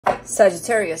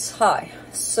Sagittarius, hi.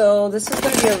 So this is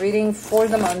going to be a reading for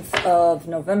the month of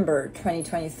November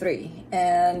 2023.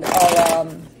 And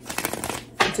I'll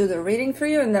do the reading for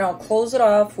you, and then I'll close it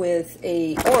off with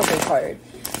a oracle card.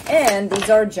 And these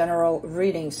are general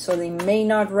readings, so they may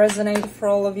not resonate for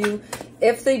all of you.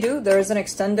 If they do, there is an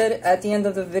extended at the end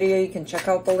of the video. You can check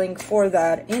out the link for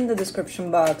that in the description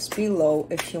box below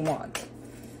if you want.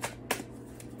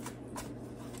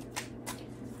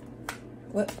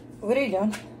 What are you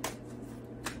doing?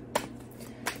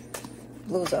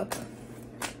 Blue's up.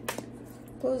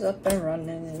 Blue's up and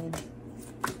running.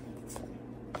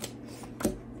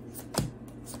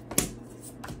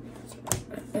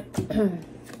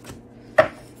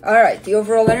 All right, the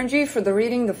overall energy for the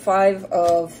reading, the Five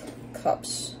of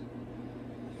Cups.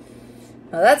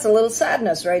 Now that's a little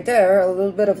sadness right there. A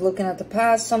little bit of looking at the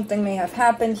past. Something may have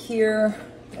happened here.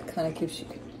 That kind of keeps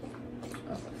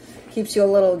you a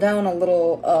little down, a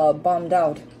little bummed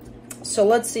out. So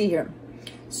let's see here.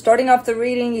 Starting off the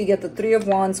reading, you get the Three of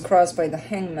Wands crossed by the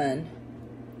Hangman.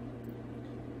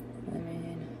 I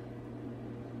mean,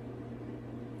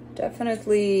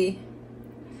 definitely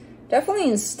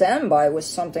in standby with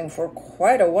something for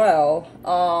quite a while.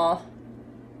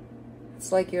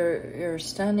 It's like you're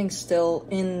standing still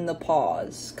in the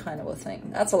pause kind of a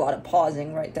thing. That's a lot of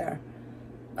pausing right there.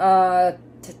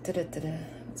 What's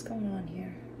going on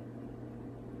here?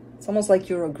 It's almost like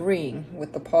you're agreeing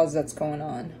with the pause that's going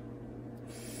on.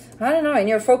 I don't know. In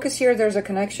your focus here, there's a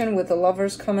connection with the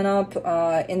Lovers coming up.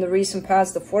 In the recent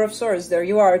past, the Four of Swords, there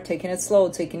you are, taking it slow,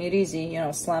 taking it easy, you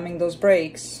know, slamming those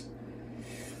brakes.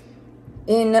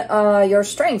 In your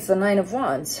Strength, the Nine of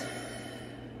Wands.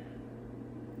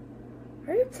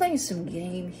 Are you playing some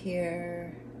game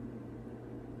here?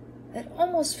 It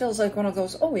almost feels like one of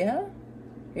those, oh yeah?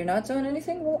 You're not doing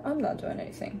anything? Well, I'm not doing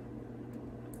anything.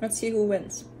 Let's see who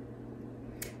wins.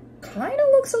 Kind of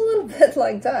looks a little bit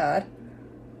like that.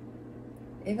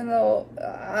 Even though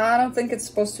I don't think it's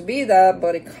supposed to be that,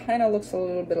 but it kind of looks a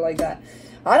little bit like that.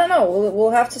 I don't know.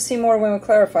 We'll have to see more when we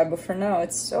clarify, but for now,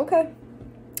 it's okay.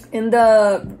 In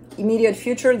the immediate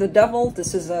future, the Devil,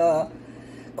 this is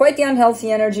quite the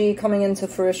unhealthy energy coming into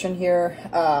fruition here.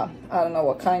 I don't know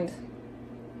what kind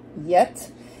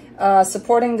yet.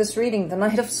 Supporting this reading, the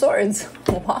Knight of Swords.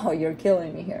 Wow, you're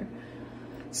killing me here.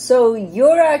 So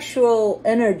your actual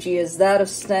energy is that of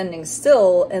standing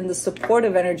still, and the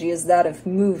supportive energy is that of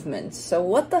movement. So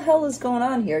what the hell is going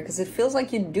on here? Because it feels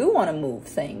like you do want to move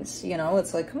things. You know,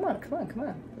 it's like, come on, come on, come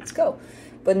on, let's go.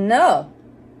 But no,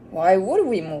 why would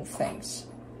we move things?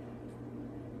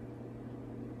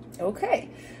 Okay.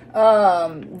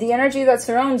 The energy that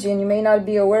surrounds you, and you may not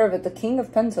be aware of it, the King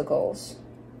of Pentacles.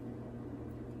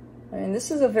 I mean, this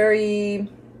is a pretty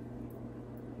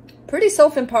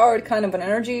self-empowered kind of an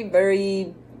energy,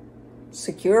 very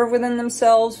secure within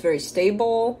themselves, very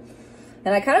stable.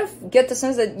 And I kind of get the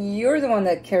sense that you're the one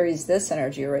that carries this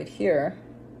energy right here.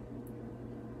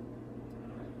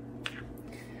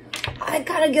 I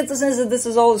kind of get the sense that this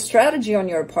is all a strategy on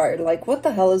your part. Like, what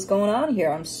the hell is going on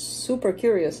here? I'm super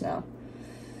curious now.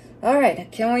 All right, I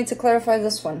can't wait to clarify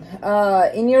this one.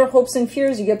 In your hopes and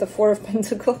fears, you get the Four of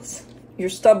Pentacles. You're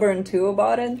stubborn too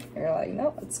about it. You're like,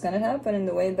 no, it's gonna happen in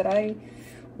the way that I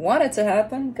want it to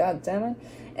happen. God damn it.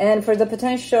 And for the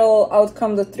potential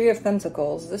outcome, the Three of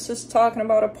Pentacles, this is talking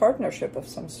about a partnership of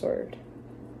some sort.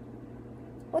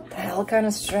 What the hell kind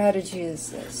of strategy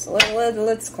is this?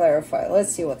 Let's clarify.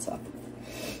 Let's see what's up.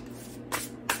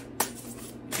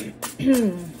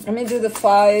 Let me do the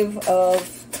Five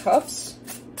of Cups.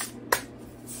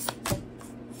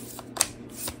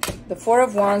 The Four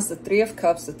of Wands, the Three of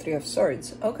Cups, the Three of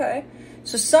Swords. Okay.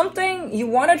 So something, you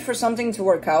wanted for something to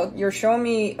work out. You're showing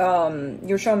me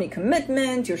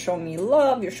commitment, you're showing me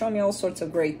love, you're showing me all sorts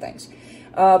of great things.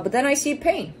 But then I see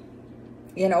pain,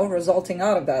 you know, resulting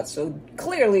out of that. So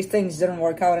clearly things didn't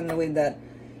work out in the way that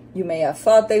you may have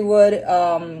thought they would.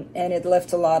 And it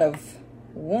left a lot of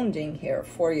wounding here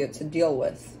for you to deal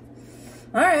with.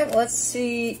 All right, let's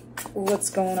see what's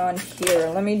going on here.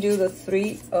 Let me do the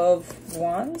Three of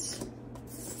Wands.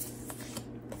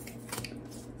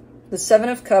 The Seven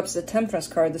of Cups, the Temperance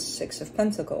card, the Six of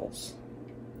Pentacles.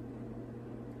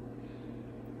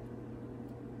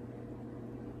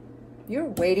 You're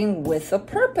waiting with a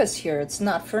purpose here. It's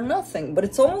not for nothing, but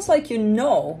it's almost like you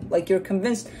know, like you're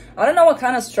convinced. I don't know what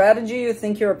kind of strategy you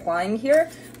think you're applying here,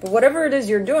 but whatever it is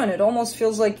you're doing, it almost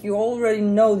feels like you already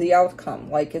know the outcome,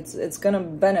 like it's going to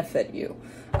benefit you.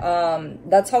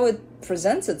 That's how it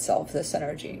presents itself, this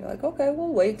energy. Like, okay,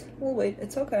 we'll wait,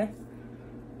 it's okay.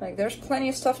 Like, there's plenty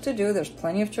of stuff to do, there's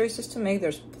plenty of choices to make,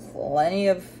 there's plenty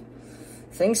of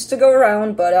things to go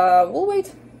around, but we'll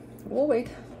wait.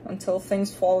 until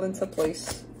things fall into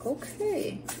place.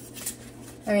 Okay.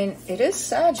 I mean, it is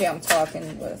Sagi I'm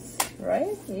talking with,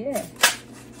 right? Yeah.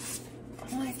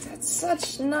 I'm like, that's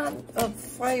such not a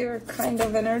fire kind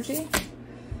of energy.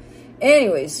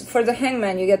 Anyways, for the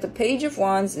Hangman, you get the Page of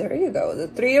Wands. There you go. The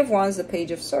Three of Wands, the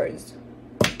Page of Swords.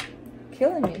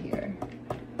 Killing me here.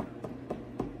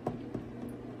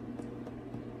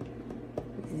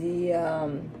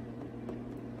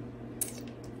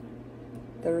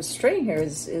 The restraint here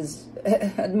is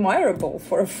admirable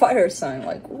for a fire sign.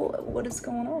 Like, what is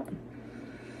going on?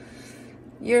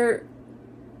 You're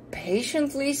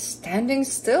patiently standing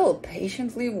still,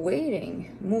 patiently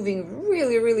waiting, moving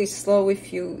really, really slow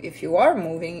if you are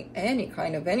moving any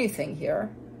kind of anything here.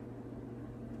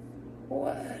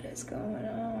 What is going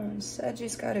on?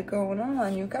 Sagi's got it going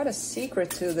on. You've got a secret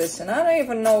to this, and I don't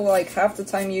even know, like, half the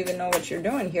time you even know what you're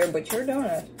doing here, but you're doing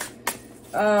it.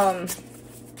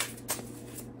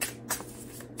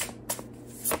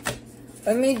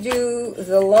 Let me do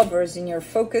the Lovers in your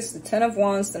focus, the Ten of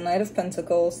Wands, the Knight of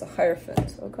Pentacles, the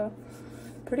Hierophant. Okay.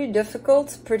 Pretty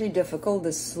difficult,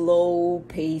 this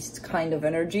slow-paced kind of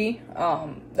energy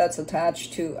that's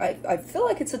attached to, I feel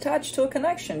like it's attached to a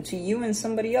connection, to you and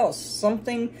somebody else.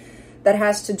 Something that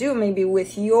has to do maybe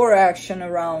with your action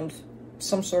around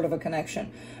some sort of a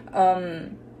connection.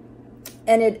 And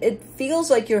it feels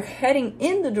like you're heading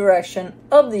in the direction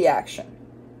of the action.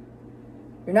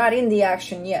 You're not in the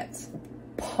action yet.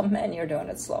 Oh man, you're doing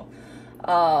it slow.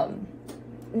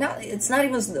 It's not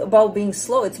even about being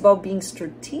slow, it's about being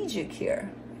strategic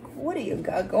here. What do you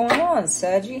got going on,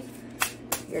 Sagi?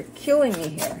 You're killing me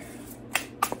here.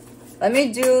 Let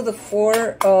me do the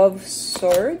Four of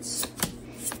Swords.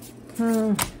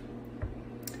 In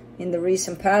the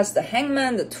recent past, the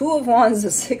Hangman, the Two of Wands, the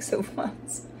Six of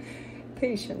Wands.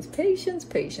 Patience, patience,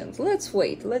 patience. Let's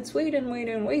wait and wait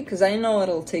and wait, because I know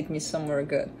it'll take me somewhere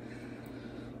good.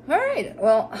 All right,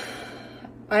 well,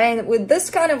 with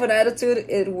this kind of an attitude,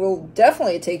 it will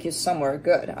definitely take you somewhere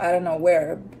good. I don't know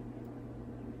where.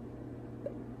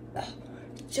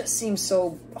 It just seems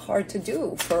so hard to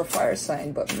do for a fire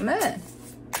sign, but man,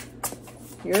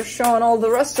 you're showing all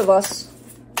the rest of us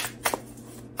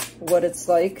what it's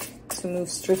like to move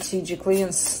strategically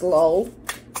and slow.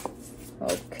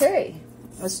 Okay,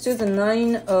 let's do the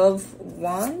Nine of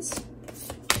Wands.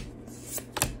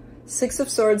 Six of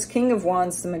Swords, King of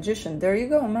Wands, the Magician. There you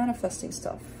go, manifesting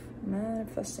stuff.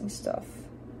 Manifesting stuff.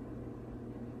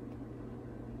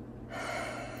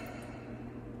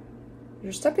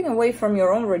 You're stepping away from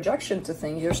your own rejection to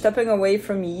things. You're stepping away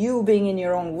from you being in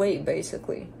your own way,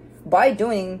 basically. By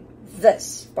doing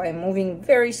this. By moving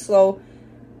very slow.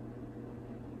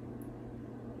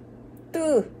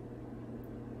 Ugh.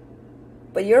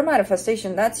 But your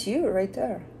manifestation, that's you right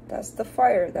there. That's the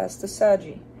fire. That's the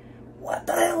Sagi. What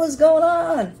the hell is going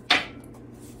on?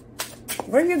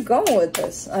 Where are you going with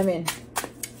this? I mean,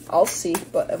 I'll see,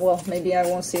 but, well, maybe I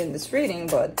won't see in this reading,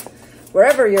 but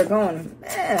wherever you're going,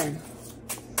 man,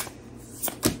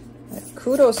 like,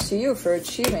 kudos to you for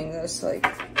achieving this, like,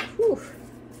 whew.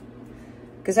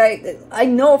 Because I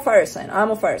know a fire sign. I'm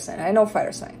a fire sign. I know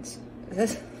fire signs.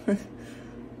 This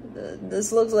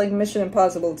looks like Mission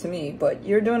Impossible to me, but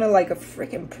you're doing it like a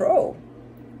freaking pro.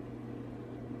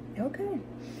 Okay.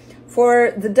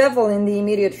 For the Devil in the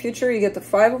immediate future, you get the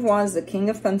Five of Wands, the King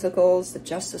of Pentacles, the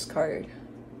Justice card.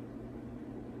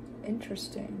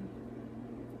 Interesting.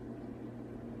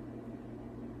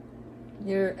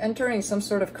 You're entering some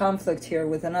sort of conflict here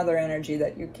with another energy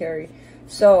that you carry.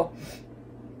 So,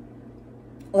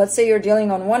 let's say you're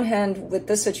dealing on one hand with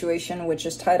this situation, which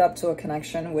is tied up to a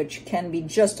connection, which can be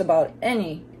just about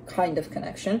any kind of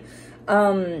connection.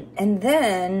 And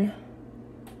then,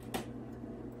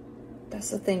 that's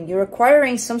the thing, you're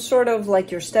acquiring some sort of,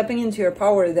 like, you're stepping into your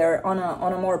power there on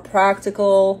a more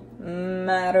practical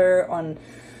matter, on,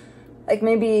 like,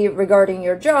 maybe regarding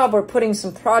your job or putting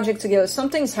some project together.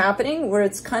 Something's happening where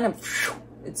it's kind of,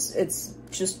 it's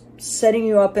just setting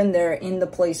you up in there in the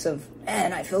place of,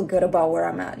 man, I feel good about where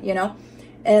I'm at, you know?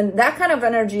 And that kind of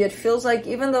energy, it feels like,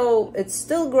 even though it's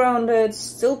still grounded,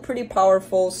 still pretty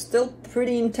powerful, still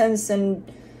pretty intense and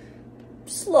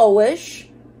slowish,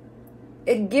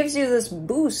 it gives you this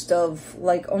boost of,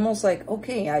 like, almost like,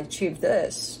 okay, I achieved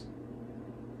this.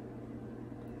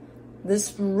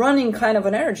 This running kind of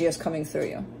an energy is coming through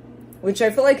you, which I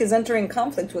feel like is entering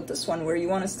conflict with this one, where you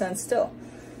want to stand still.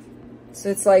 So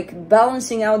it's like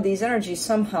balancing out these energies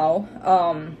somehow,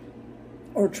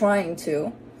 or trying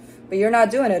to, but you're not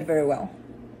doing it very well,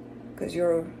 because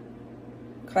you're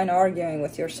kind of arguing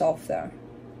with yourself there.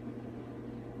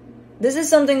 This is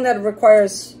something that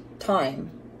requires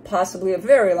time. possibly a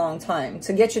very long time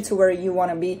to get you to where you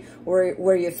want to be, or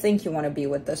where you think you want to be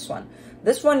with this one.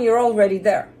 This one, you're already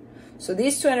there. So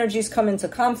these two energies come into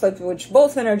conflict, which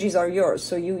both energies are yours.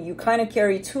 So you kind of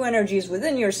carry two energies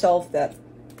within yourself that,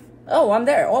 oh, I'm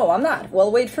there. Oh, I'm not.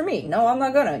 Well, wait for me. No, I'm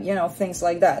not gonna. You know, things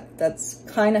like that. That's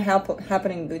kind of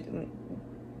happening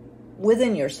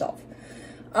within yourself.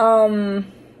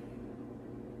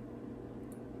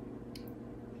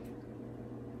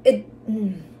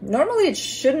 Normally it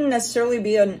shouldn't necessarily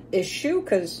be an issue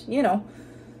because, you know,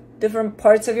 different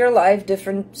parts of your life,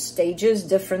 different stages,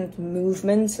 different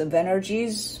movements of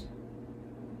energies.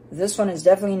 This one is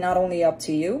definitely not only up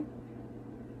to you,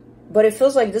 but it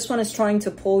feels like this one is trying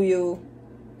to pull you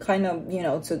kind of, you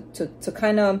know, to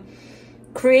kind of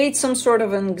create some sort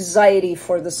of anxiety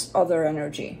for this other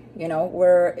energy, you know,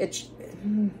 where it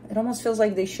almost feels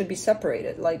like they should be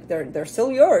separated. Like they're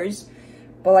still yours,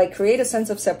 but like create a sense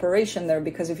of separation there,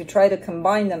 because if you try to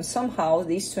combine them somehow,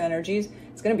 these two energies,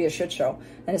 it's going to be a shit show.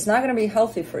 And it's not going to be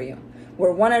healthy for you.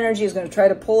 Where one energy is going to try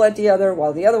to pull at the other,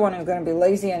 while the other one is going to be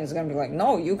lazy and is going to be like,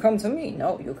 no, you come to me.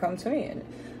 No, you come to me. And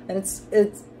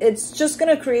it's just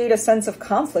going to create a sense of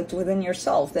conflict within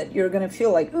yourself that you're going to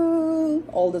feel like, ooh,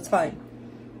 all the time,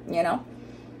 you know?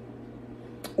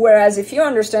 Whereas if you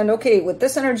understand, okay, with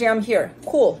this energy, I'm here.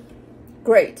 Cool.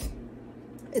 Great.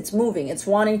 It's moving. It's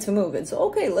wanting to move. It's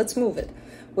okay. Let's move it.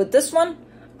 With this one,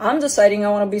 I'm deciding I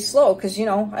want to be slow because, you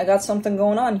know, I got something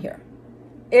going on here.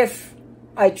 If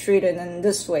I treat it in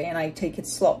this way and I take it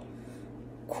slow.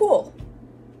 Cool.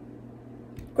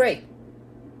 Great.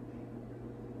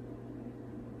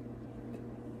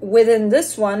 Within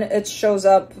this one, it shows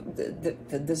up,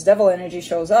 this devil energy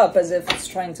shows up as if it's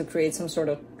trying to create some sort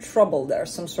of trouble there.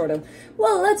 Some sort of,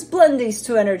 well, let's blend these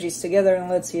two energies together and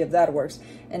let's see if that works.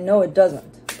 And no, it doesn't,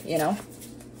 you know?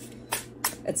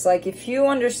 It's like if you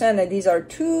understand that these are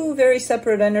two very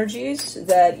separate energies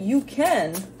that you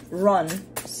can run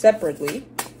separately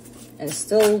and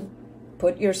still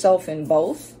put yourself in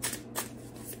both,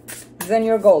 then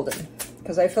you're golden.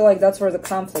 Because I feel like that's where the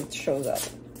conflict shows up.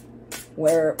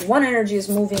 Where one energy is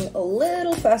moving a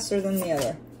little faster than the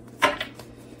other.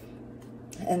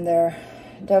 And they're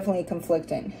definitely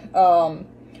conflicting.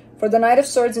 For the Knight of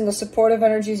Swords and the supportive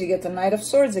energies, you get the Knight of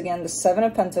Swords again, the Seven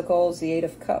of Pentacles, the Eight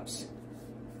of Cups.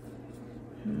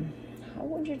 How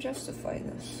would you justify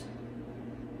this?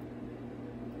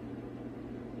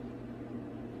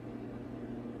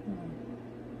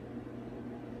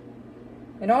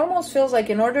 It almost feels like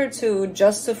in order to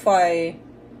justify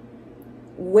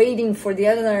waiting for the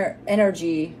other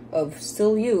energy of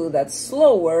still you that's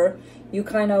slower, you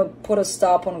kind of put a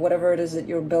stop on whatever it is that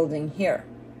you're building here.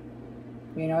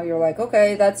 You know, you're like,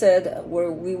 okay, that's it.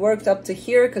 We worked up to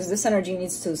here because this energy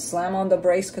needs to slam on the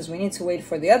brakes because we need to wait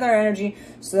for the other energy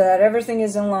so that everything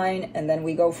is in line, and then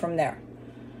we go from there.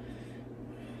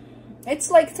 It's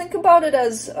like, think about it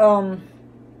as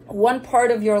one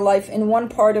part of your life. In one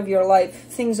part of your life,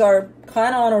 things are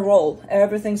kind of on a roll.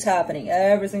 Everything's happening.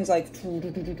 Everything's like,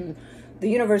 the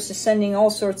universe is sending all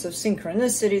sorts of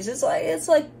synchronicities. It's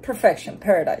like perfection,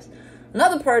 paradise.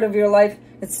 Another part of your life,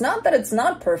 it's not that it's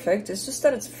not perfect, it's just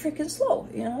that it's freaking slow.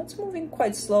 You know, it's moving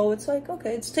quite slow. It's like,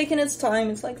 okay, it's taking its time.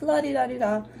 It's like,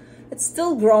 la-di-da-di-da. It's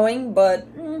still growing, but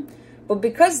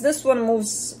because this one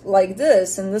moves like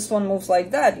this and this one moves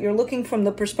like that, you're looking from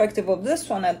the perspective of this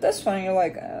one at this one, and you're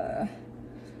like, I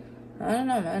don't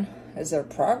know, man. Is there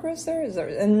progress there? Is there?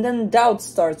 And then doubt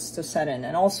starts to set in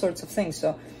and all sorts of things.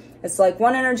 So it's like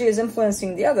one energy is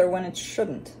influencing the other when it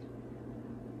shouldn't.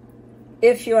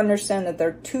 If you understand that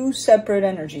they're two separate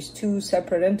energies, two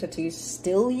separate entities,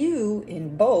 still you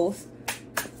in both,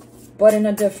 but in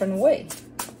a different way.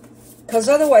 Because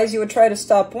otherwise you would try to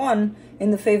stop one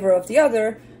in the favor of the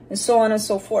other, and so on and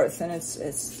so forth. And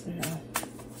it's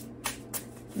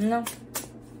no.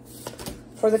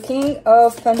 For the King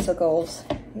of Pentacles,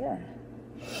 yeah.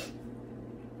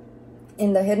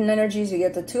 In the hidden energies, you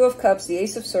get the Two of Cups, the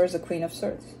Ace of Swords, the Queen of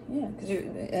Swords. Yeah, because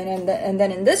and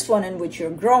then in this one in which you're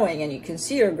growing, and you can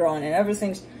see you're growing, and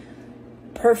everything's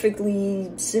perfectly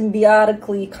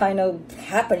symbiotically kind of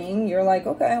happening, you're like,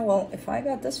 okay, well, if I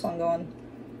got this one going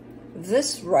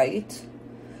this right,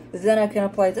 then I can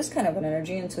apply this kind of an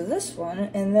energy into this one,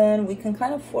 and then we can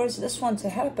kind of force this one to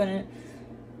happen.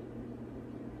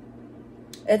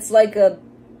 It's like a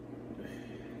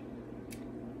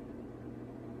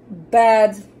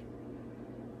bad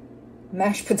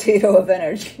mashed potato of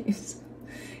energies,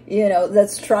 you know,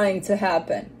 that's trying to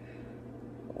happen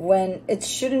when it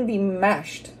shouldn't be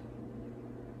mashed.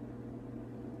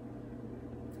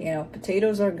 You know,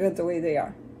 potatoes are good the way they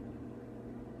are.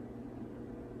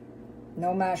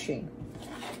 No mashing.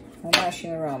 No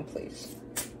mashing around, please.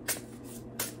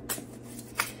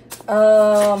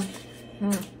 That's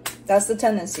the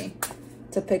tendency,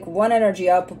 to pick one energy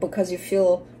up because you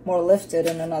feel more lifted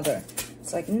in another.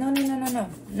 It's like, no.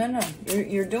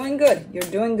 You're doing good. You're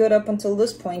doing good up until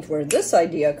this point where this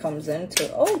idea comes in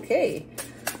to, okay,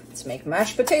 let's make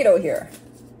mashed potato here.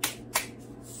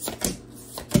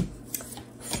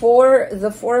 For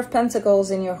the Four of Pentacles,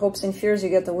 in your hopes and fears, you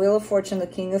get the Wheel of Fortune, the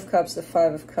King of Cups, the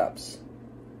Five of Cups.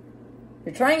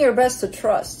 You're trying your best to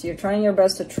trust. You're trying your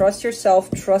best to trust yourself,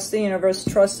 trust the universe,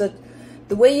 trust that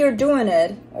the way you're doing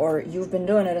it, or you've been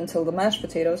doing it until the mashed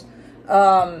potatoes,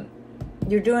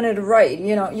 you're doing it right.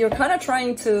 You know, you're kind of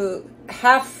trying to,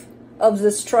 half of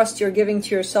this trust you're giving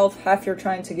to yourself, half you're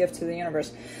trying to give to the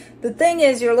universe. The thing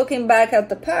is, you're looking back at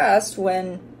the past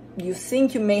when you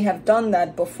think you may have done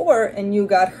that before and you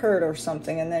got hurt or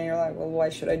something, and then you're like, well, why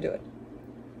should I do it?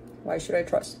 Why should I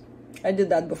trust? I did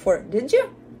that before. Did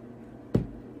you?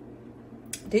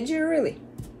 Did you really?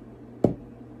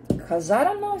 Because I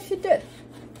don't know if you did.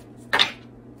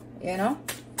 You know?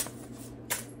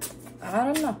 I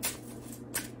don't know.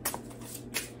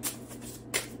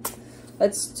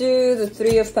 Let's do the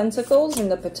Three of Pentacles and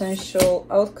the potential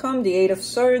outcome. The Eight of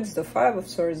Swords, the Five of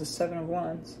Swords, the Seven of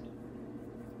Wands.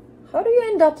 How do you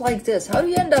end up like this? How do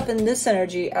you end up in this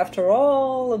energy after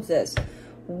all of this?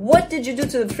 What did you do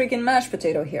to the freaking mashed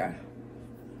potato here?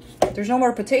 There's no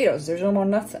more potatoes. There's no more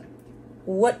nothing.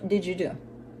 What did you do?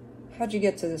 How'd you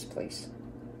get to this place?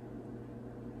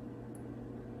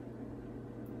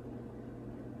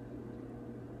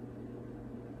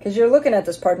 Because you're looking at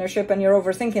this partnership and you're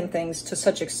overthinking things to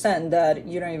such extent that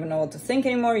you don't even know what to think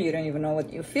anymore. You don't even know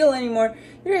what you feel anymore.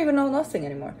 You don't even know nothing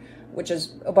anymore, which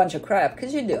is a bunch of crap,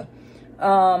 because you do.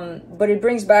 But it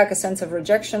brings back a sense of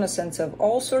rejection, a sense of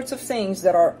all sorts of things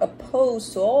that are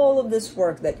opposed to all of this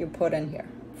work that you put in here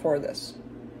for this.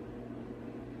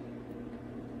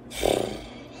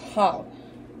 How?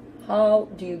 How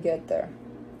do you get there?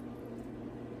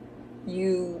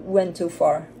 You went too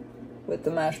far with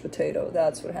the mashed potato.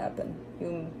 That's what happened.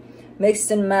 You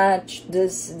mixed and matched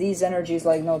these energies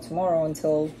like no tomorrow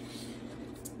until,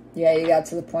 yeah, you got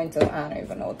to the point of, I don't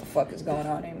even know what the fuck is going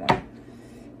on anymore.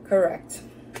 Correct.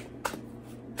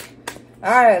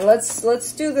 All right,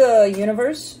 let's do the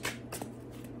universe.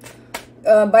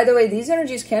 By the way, these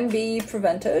energies can be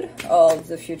prevented, of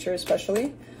the future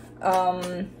especially.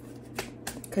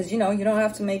 Because, you know, you don't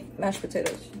have to make mashed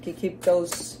potatoes. You can keep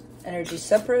those energies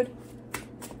separate,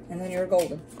 and then you're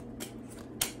golden.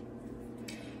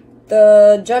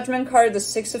 The Judgment card, the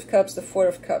Six of Cups, the Four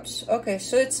of Cups. Okay,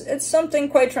 so it's something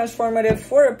quite transformative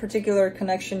for a particular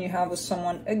connection you have with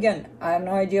someone. Again, I have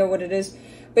no idea what it is.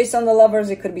 Based on the Lovers,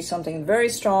 it could be something very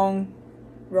strong,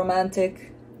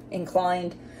 romantic,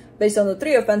 inclined. Based on the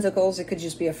Three of Pentacles, it could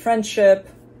just be a friendship,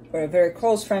 or a very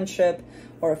close friendship,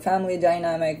 or a family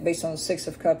dynamic. Based on the Six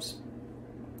of Cups,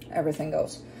 everything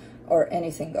goes, or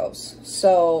anything goes.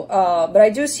 So, but I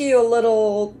do see you a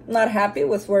little not happy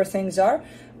with where things are.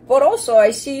 But also,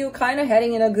 I see you kind of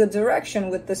heading in a good direction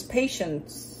with this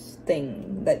patience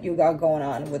thing that you got going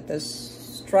on, with this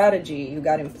strategy you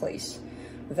got in place.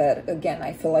 That, again,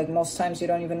 I feel like most times you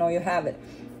don't even know you have it.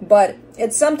 But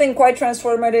it's something quite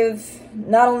transformative,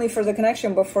 not only for the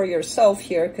connection, but for yourself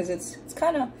here. Because it's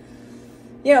kind of,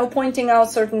 you know, pointing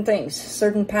out certain things,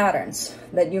 certain patterns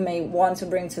that you may want to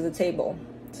bring to the table.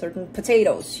 Certain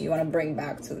potatoes you want to bring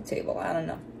back to the table. I don't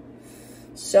know.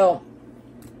 So,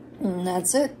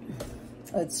 that's it.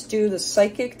 Let's do the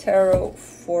Psychic Tarot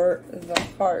for the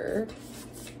heart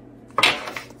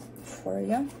for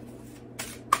you.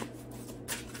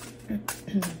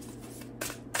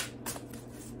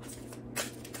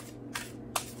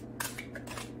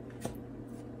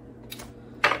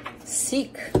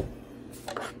 Seek.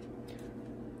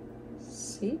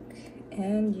 Seek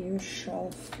and you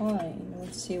shall find.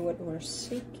 Let's see what we're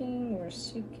seeking. We're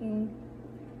seeking.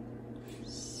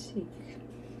 Seek.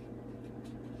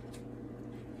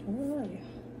 Where are you?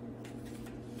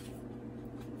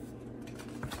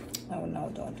 Oh no,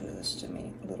 don't do this to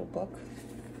me, little book.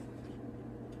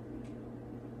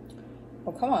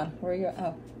 Oh, come on. Where are you?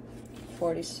 Oh,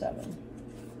 47.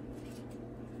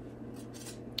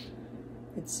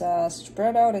 It's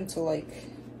spread out into like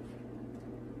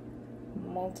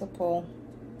multiple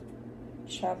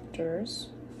chapters.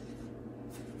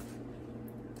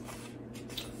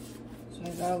 So I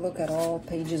gotta look at all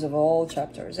pages of all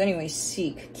chapters. Anyway,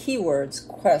 seek. Keywords: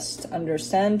 quest,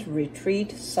 understand,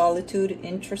 retreat, solitude,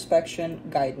 introspection,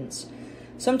 guidance.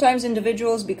 Sometimes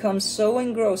individuals become so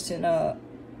engrossed in a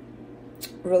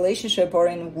relationship or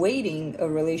in waiting a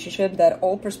relationship that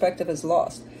all perspective is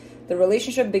lost. The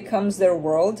relationship becomes their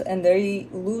world and they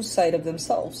lose sight of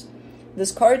themselves.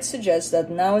 This card suggests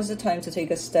that now is the time to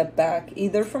take a step back,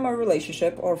 either from a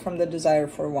relationship or from the desire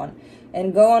for one,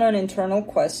 and go on an internal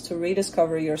quest to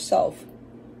rediscover yourself.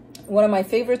 One of my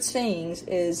favorite sayings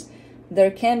is,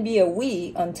 there can be a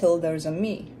we until there's a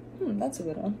me. That's a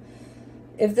good one.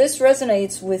 If this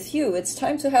resonates with you, it's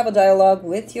time to have a dialogue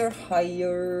with your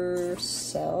higher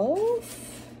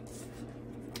self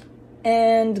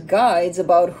and guides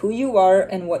about who you are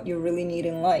and what you really need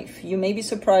in life. You may be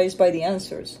surprised by the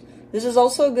answers. This is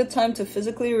also a good time to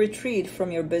physically retreat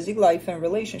from your busy life and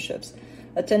relationships.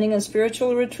 Attending a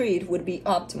spiritual retreat would be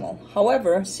optimal.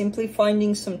 However, simply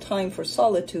finding some time for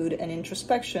solitude and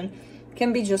introspection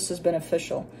can be just as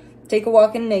beneficial. Take a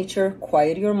walk in nature,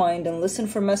 quiet your mind, and listen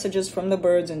for messages from the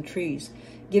birds and trees.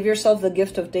 Give yourself the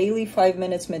gift of daily 5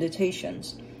 minutes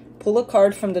meditations. Pull a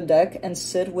card from the deck and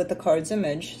sit with the card's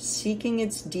image, seeking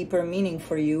its deeper meaning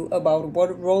for you about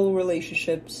what role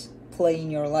relationships play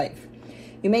in your life.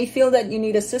 You may feel that you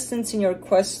need assistance in your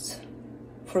quest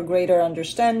for greater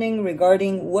understanding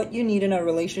regarding what you need in a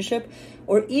relationship,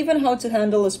 or even how to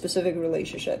handle a specific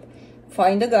relationship.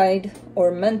 Find a guide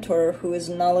or mentor who is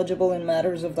knowledgeable in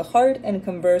matters of the heart and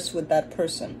converse with that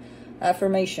person.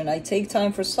 Affirmation: I take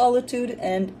time for solitude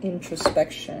and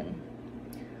introspection.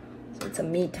 So it's a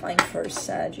me time for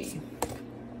Saggy.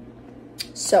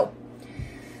 So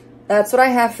that's what I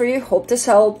have for you. Hope this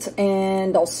helped,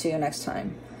 and I'll see you next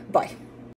time. Bye.